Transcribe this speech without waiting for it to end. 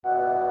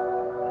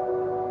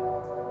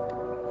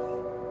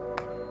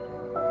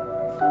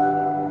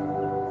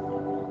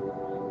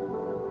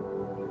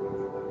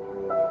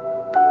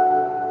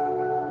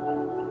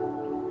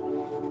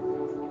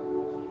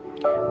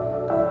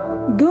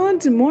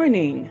Good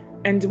morning,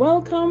 and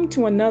welcome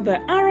to another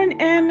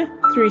RNN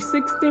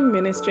 360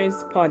 Ministries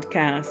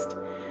podcast.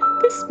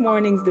 This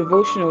morning's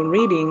devotional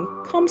reading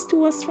comes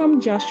to us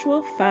from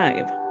Joshua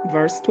 5,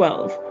 verse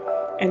 12,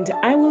 and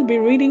I will be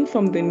reading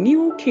from the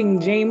New King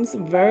James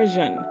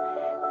Version,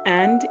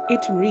 and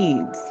it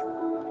reads,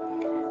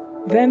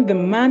 Then the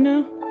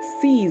manna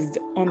ceased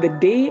on the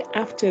day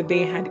after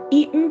they had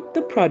eaten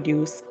the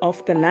produce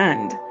of the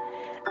land.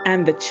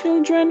 And the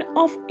children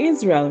of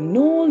Israel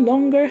no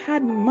longer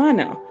had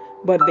manna,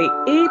 but they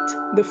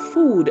ate the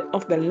food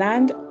of the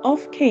land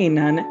of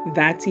Canaan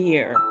that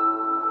year.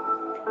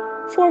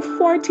 For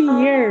 40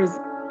 years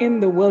in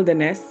the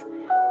wilderness,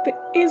 the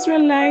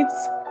Israelites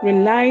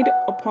relied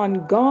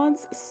upon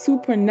God's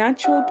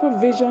supernatural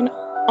provision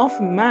of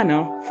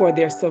manna for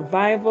their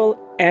survival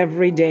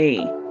every day.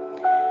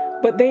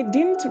 But they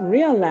didn't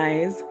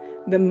realize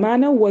the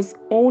manna was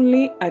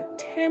only a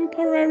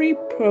temporary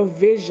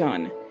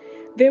provision.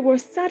 They were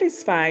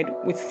satisfied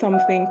with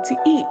something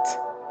to eat.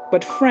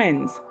 But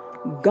friends,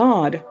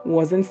 God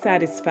wasn't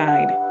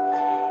satisfied.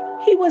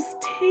 He was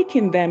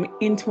taking them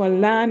into a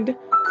land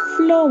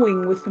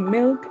flowing with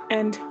milk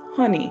and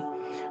honey,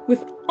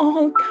 with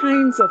all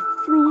kinds of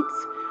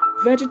fruits,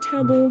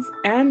 vegetables,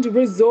 and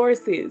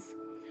resources.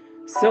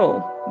 So,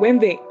 when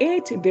they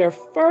ate their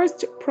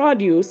first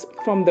produce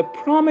from the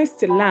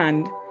promised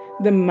land,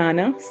 the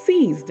manna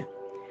ceased.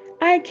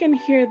 I can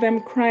hear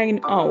them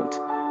crying out,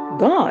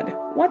 God,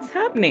 what's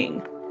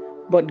happening?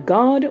 But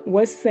God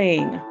was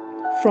saying,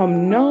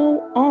 from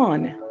now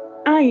on,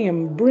 I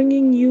am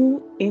bringing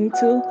you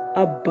into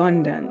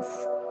abundance.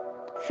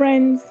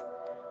 Friends,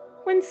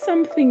 when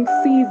something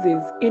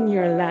ceases in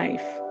your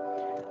life,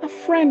 a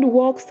friend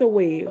walks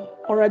away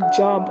or a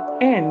job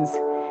ends,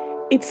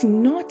 it's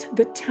not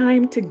the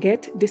time to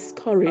get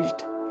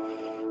discouraged.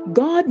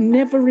 God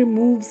never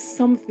removes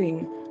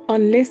something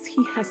unless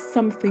He has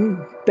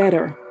something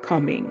better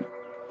coming.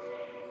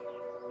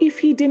 If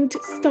He didn't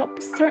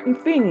stop certain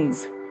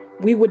things,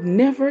 we would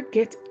never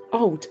get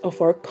out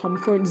of our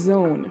comfort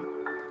zone.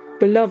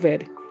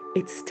 Beloved,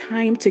 it's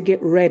time to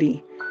get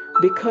ready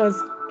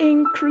because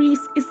increase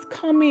is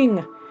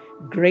coming.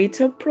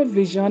 Greater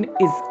provision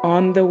is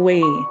on the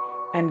way,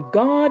 and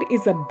God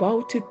is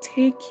about to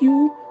take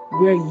you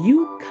where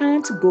you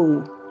can't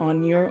go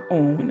on your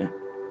own.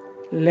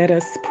 Let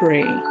us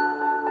pray.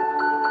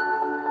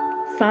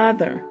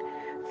 Father,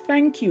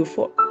 thank you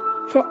for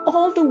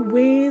all the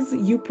ways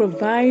you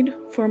provide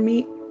for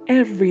me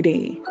every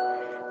day.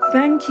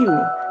 Thank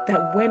you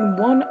that when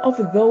one of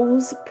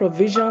those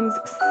provisions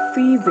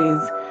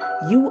ceases,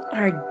 you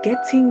are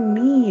getting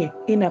me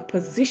in a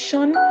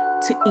position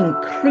to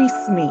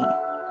increase me.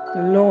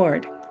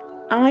 Lord,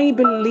 I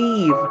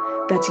believe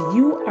that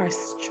you are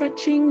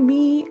stretching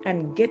me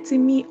and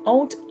getting me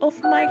out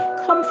of my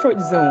comfort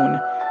zone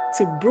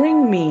to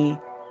bring me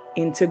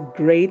into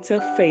greater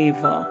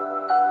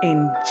favor.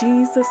 In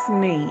Jesus'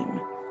 name,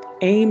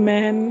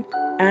 amen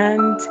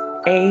and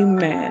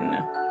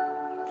amen.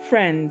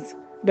 Friends,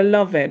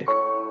 beloved,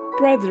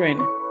 brethren,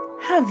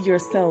 have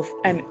yourself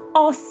an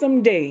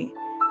awesome day.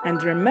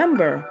 And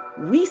remember,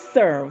 we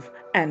serve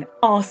an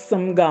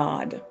awesome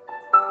God.